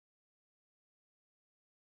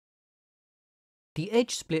The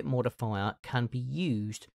edge split modifier can be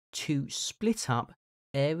used to split up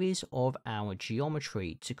areas of our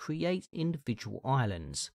geometry to create individual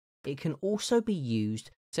islands. It can also be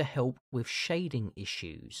used to help with shading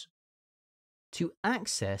issues. To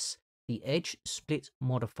access the edge split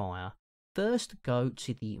modifier, first go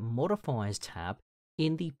to the Modifiers tab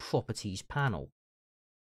in the Properties panel.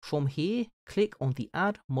 From here, click on the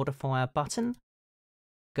Add Modifier button,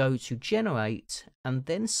 go to Generate, and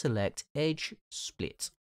then select Edge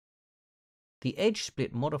Split. The Edge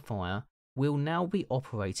Split modifier will now be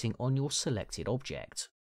operating on your selected object.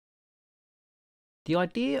 The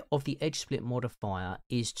idea of the Edge Split modifier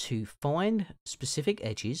is to find specific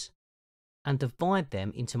edges and divide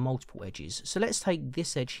them into multiple edges. So let's take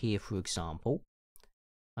this edge here for example.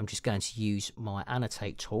 I'm just going to use my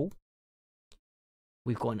Annotate tool.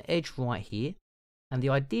 We've got an edge right here, and the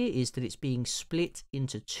idea is that it's being split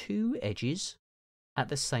into two edges at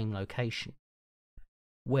the same location.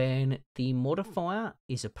 When the modifier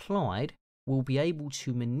is applied, we'll be able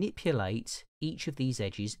to manipulate each of these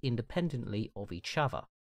edges independently of each other.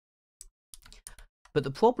 But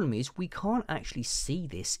the problem is we can't actually see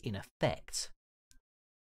this in effect.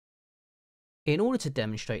 In order to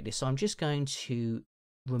demonstrate this, I'm just going to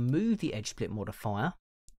remove the edge split modifier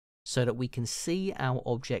so that we can see our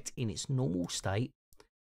object in its normal state,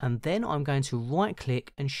 and then I'm going to right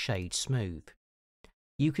click and shade smooth.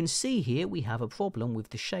 You can see here we have a problem with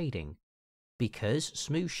the shading because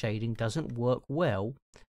smooth shading doesn't work well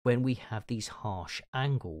when we have these harsh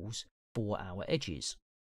angles for our edges.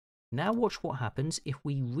 Now watch what happens if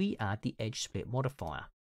we re-add the edge split modifier.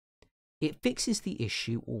 It fixes the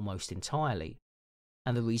issue almost entirely,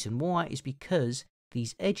 and the reason why is because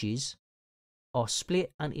these edges are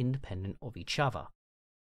split and independent of each other.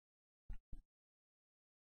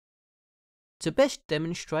 To best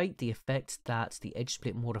demonstrate the effect that the edge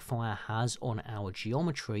split modifier has on our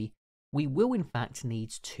geometry, we will in fact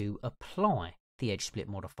need to apply the edge split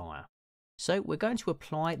modifier. So we're going to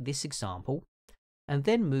apply this example and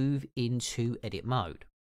then move into edit mode.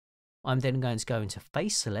 I'm then going to go into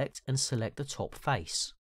face select and select the top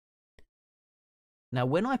face. Now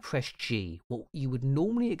when I press G, what you would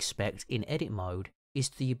normally expect in edit mode is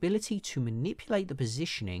the ability to manipulate the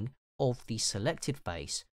positioning of the selected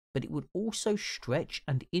face, but it would also stretch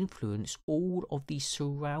and influence all of the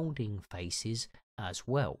surrounding faces as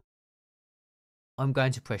well. I'm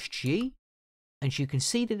going to press G, and you can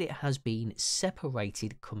see that it has been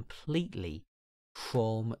separated completely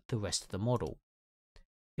from the rest of the model.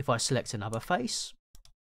 If I select another face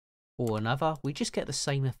or another, we just get the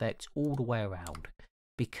same effect all the way around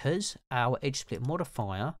because our edge split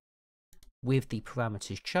modifier with the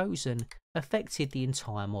parameters chosen affected the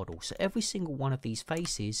entire model. So every single one of these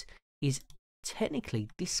faces is technically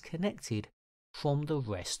disconnected from the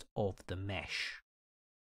rest of the mesh.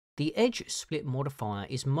 The edge split modifier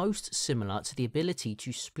is most similar to the ability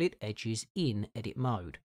to split edges in edit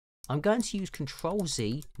mode. I'm going to use Ctrl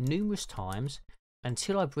Z numerous times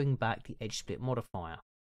until I bring back the edge split modifier.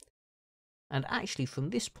 And actually from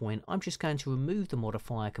this point, I'm just going to remove the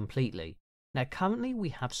modifier completely. Now currently we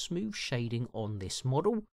have smooth shading on this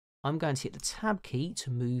model. I'm going to hit the tab key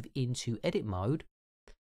to move into edit mode.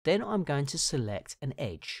 Then I'm going to select an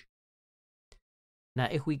edge. Now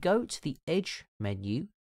if we go to the edge menu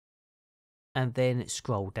and then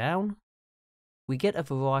scroll down, we get a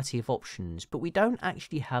variety of options, but we don't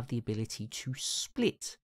actually have the ability to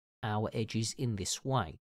split our edges in this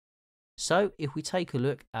way. So if we take a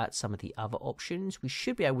look at some of the other options, we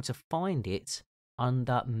should be able to find it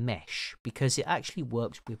under mesh because it actually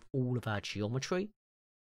works with all of our geometry.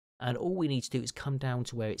 And all we need to do is come down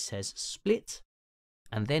to where it says split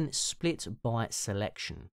and then split by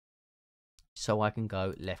selection. So I can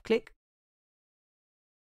go left click.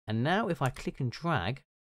 And now if I click and drag,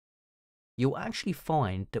 you'll actually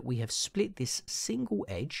find that we have split this single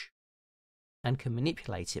edge and can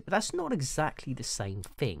manipulate it, but that's not exactly the same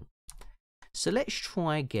thing. So let's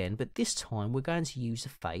try again, but this time we're going to use a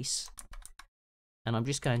face, and I'm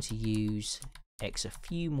just going to use X a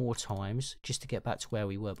few more times just to get back to where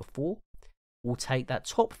we were before. We'll take that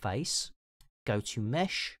top face, go to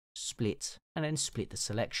mesh, split, and then split the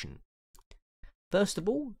selection. First of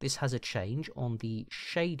all, this has a change on the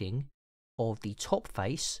shading of the top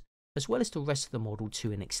face as well as the rest of the model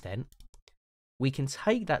to an extent. We can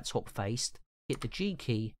take that top face, hit the G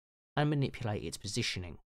key, and manipulate its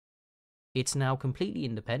positioning. It's now completely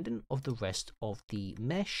independent of the rest of the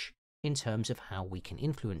mesh in terms of how we can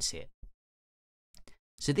influence it.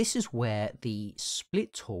 So this is where the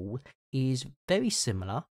split tool is very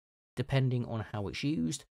similar, depending on how it's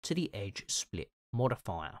used, to the edge split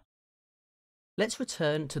modifier. Let's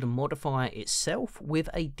return to the modifier itself with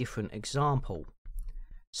a different example.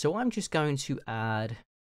 So I'm just going to add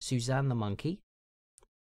Suzanne the monkey,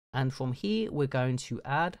 and from here we're going to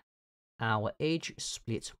add our edge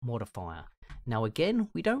split modifier. Now again,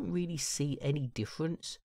 we don't really see any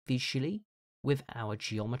difference visually with our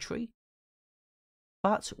geometry,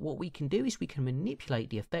 but what we can do is we can manipulate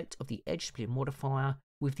the effect of the edge split modifier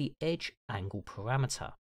with the edge angle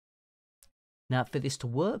parameter. Now for this to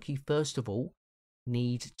work, you first of all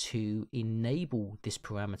need to enable this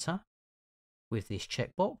parameter with this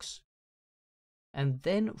checkbox, and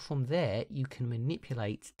then from there you can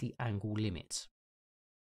manipulate the angle limit.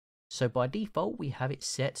 So by default we have it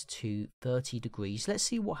set to 30 degrees. Let's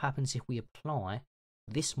see what happens if we apply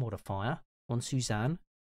this modifier on Suzanne,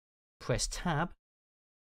 press tab,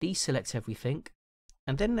 deselect everything,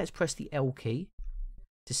 and then let's press the L key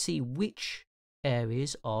to see which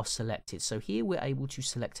areas are selected. So here we're able to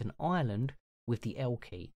select an island with the L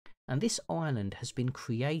key, and this island has been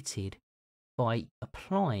created by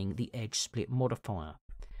applying the edge split modifier.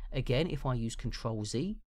 Again, if I use Ctrl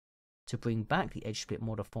Z to bring back the edge split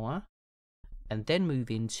modifier and then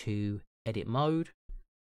move into edit mode,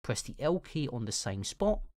 press the L key on the same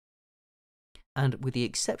spot, and with the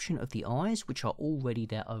exception of the eyes, which are already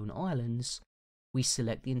their own islands, we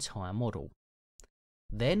select the entire model.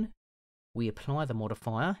 Then we apply the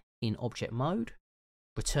modifier in object mode,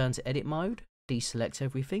 return to edit mode, deselect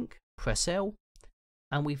everything, press L,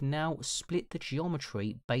 and we've now split the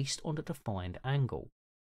geometry based on the defined angle.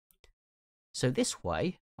 So this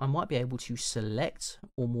way I might be able to select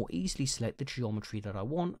or more easily select the geometry that I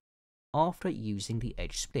want after using the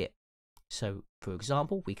edge split. So for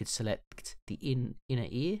example, we could select the inner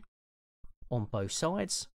ear on both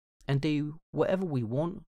sides and do whatever we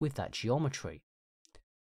want with that geometry.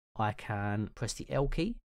 I can press the L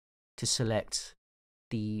key to select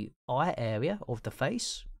the eye area of the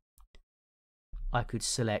face. I could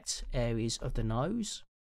select areas of the nose,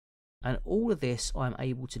 and all of this I'm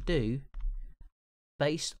able to do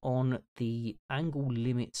based on the angle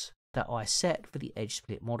limit that I set for the edge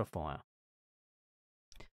split modifier.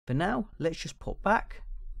 For now, let's just pop back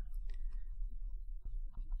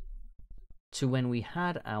to when we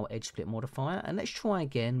had our edge split modifier, and let's try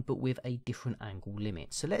again but with a different angle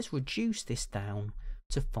limit. So let's reduce this down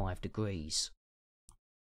to 5 degrees.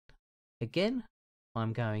 Again,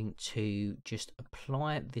 I'm going to just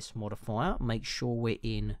apply this modifier, make sure we're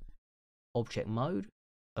in object mode,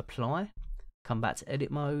 apply, come back to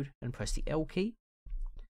edit mode and press the L key.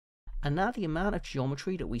 And now the amount of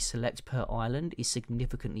geometry that we select per island is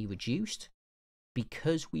significantly reduced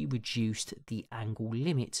because we reduced the angle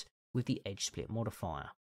limit with the edge split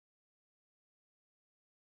modifier.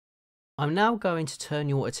 I'm now going to turn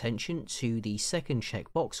your attention to the second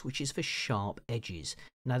checkbox, which is for sharp edges.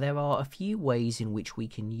 Now there are a few ways in which we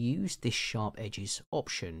can use this sharp edges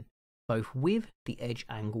option, both with the edge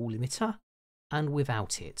angle limiter and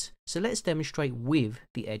without it. So let's demonstrate with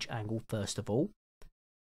the edge angle first of all.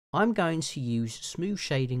 I'm going to use smooth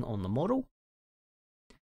shading on the model,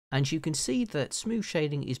 and you can see that smooth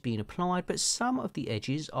shading is being applied, but some of the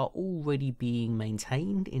edges are already being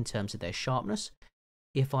maintained in terms of their sharpness.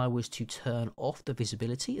 If I was to turn off the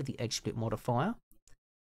visibility of the edge split modifier,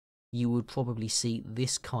 you would probably see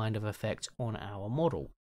this kind of effect on our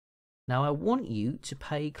model. Now I want you to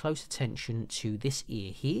pay close attention to this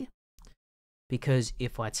ear here, because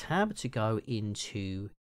if I tab to go into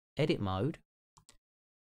edit mode,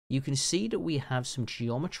 you can see that we have some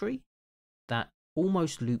geometry that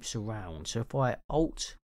almost loops around. So if I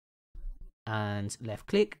Alt and left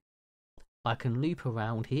click, I can loop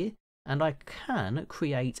around here, and I can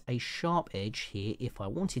create a sharp edge here if I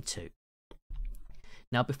wanted to.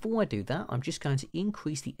 Now before I do that, I'm just going to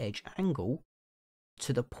increase the edge angle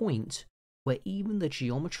to the point where even the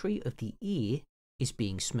geometry of the ear is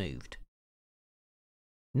being smoothed.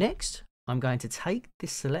 Next, I'm going to take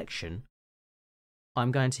this selection,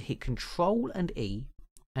 I'm going to hit Ctrl and E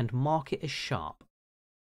and mark it as sharp.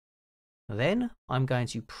 Then I'm going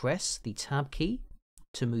to press the tab key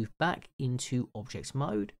to move back into object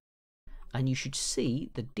mode, and you should see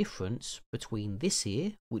the difference between this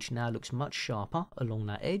ear, which now looks much sharper along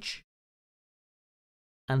that edge,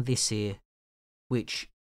 and this ear, which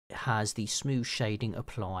has the smooth shading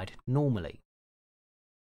applied normally.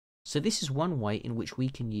 So this is one way in which we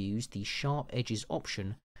can use the sharp edges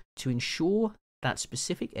option to ensure that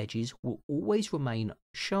specific edges will always remain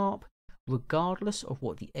sharp regardless of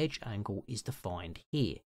what the edge angle is defined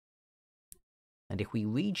here. And if we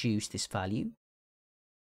reduce this value,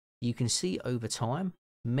 you can see over time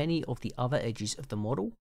many of the other edges of the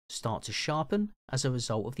model start to sharpen as a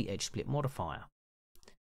result of the edge split modifier.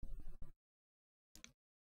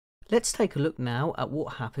 Let's take a look now at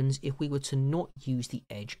what happens if we were to not use the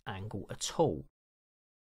edge angle at all.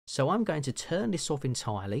 So I'm going to turn this off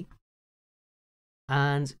entirely,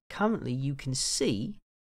 and currently you can see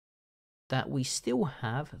that we still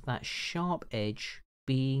have that sharp edge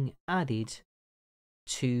being added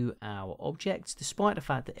to our objects, despite the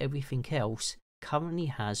fact that everything else currently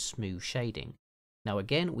has smooth shading. Now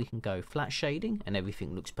again, we can go flat shading and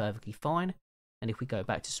everything looks perfectly fine, and if we go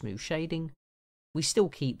back to smooth shading, we still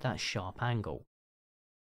keep that sharp angle.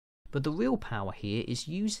 But the real power here is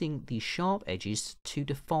using these sharp edges to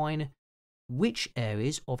define which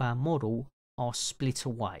areas of our model are split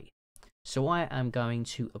away. So I am going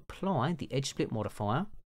to apply the edge split modifier,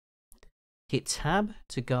 hit tab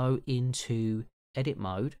to go into edit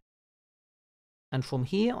mode, and from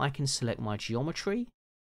here I can select my geometry,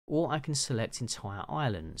 or I can select entire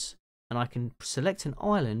islands, and I can select an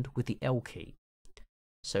island with the L key.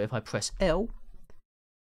 So if I press L,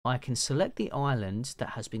 I can select the island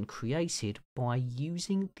that has been created by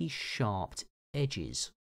using the sharp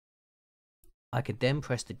edges. I could then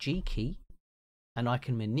press the G key, and I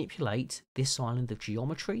can manipulate this island of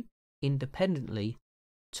geometry independently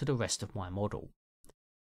to the rest of my model.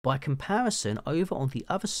 By comparison, over on the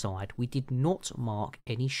other side, we did not mark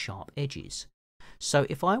any sharp edges. So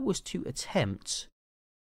if I was to attempt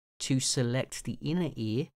to select the inner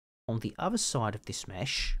ear on the other side of this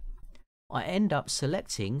mesh, I end up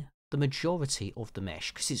selecting the majority of the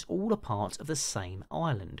mesh because it's all a part of the same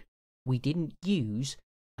island. We didn't use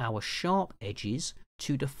our sharp edges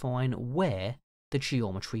to define where the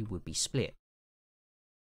geometry would be split.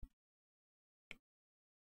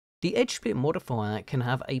 The edge split modifier can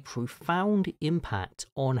have a profound impact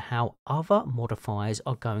on how other modifiers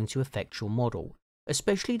are going to affect your model,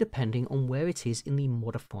 especially depending on where it is in the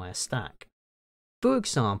modifier stack. For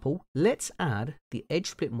example, let's add the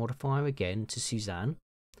edge split modifier again to Suzanne,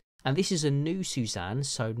 and this is a new Suzanne,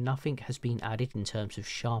 so nothing has been added in terms of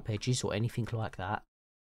sharp edges or anything like that.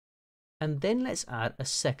 And then let's add a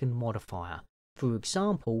second modifier. For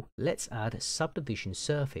example, let's add a subdivision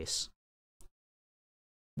surface.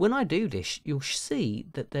 When I do this, you'll see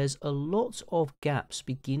that there's a lot of gaps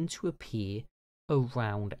begin to appear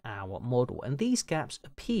around our model, and these gaps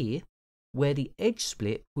appear where the edge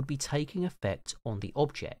split would be taking effect on the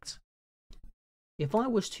object. If I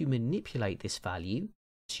was to manipulate this value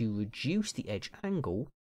to reduce the edge angle,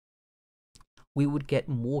 we would get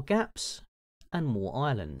more gaps and more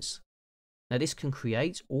islands. Now this can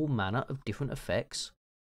create all manner of different effects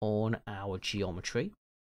on our geometry.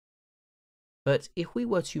 But if we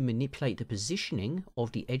were to manipulate the positioning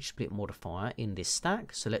of the edge split modifier in this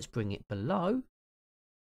stack, so let's bring it below,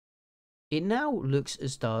 it now looks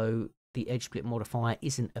as though the edge split modifier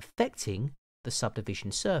isn't affecting the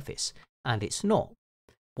subdivision surface, and it's not.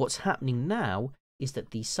 What's happening now is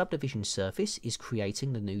that the subdivision surface is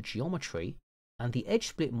creating the new geometry, and the edge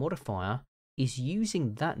split modifier is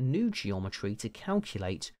using that new geometry to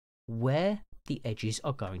calculate where the edges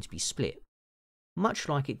are going to be split, much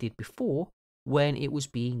like it did before when it was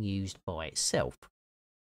being used by itself.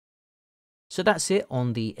 So that's it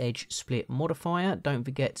on the edge split modifier. Don't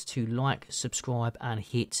forget to like, subscribe and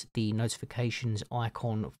hit the notifications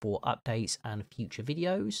icon for updates and future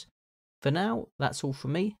videos. For now, that's all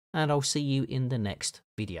from me, and I'll see you in the next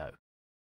video.